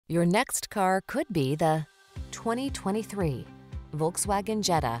Your next car could be the 2023 Volkswagen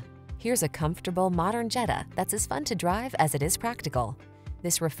Jetta. Here's a comfortable, modern Jetta that's as fun to drive as it is practical.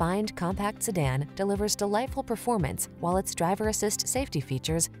 This refined, compact sedan delivers delightful performance while its driver assist safety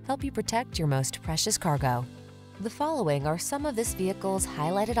features help you protect your most precious cargo. The following are some of this vehicle's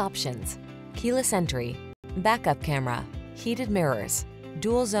highlighted options: keyless entry, backup camera, heated mirrors,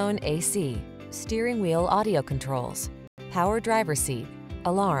 dual zone AC, steering wheel audio controls, power driver seat,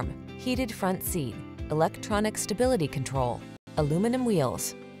 alarm, heated front seat, electronic stability control, aluminum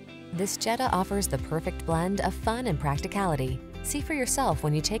wheels. This Jetta offers the perfect blend of fun and practicality. See for yourself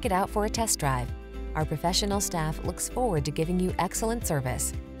when you take it out for a test drive. Our professional staff looks forward to giving you excellent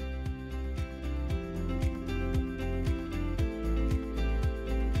service.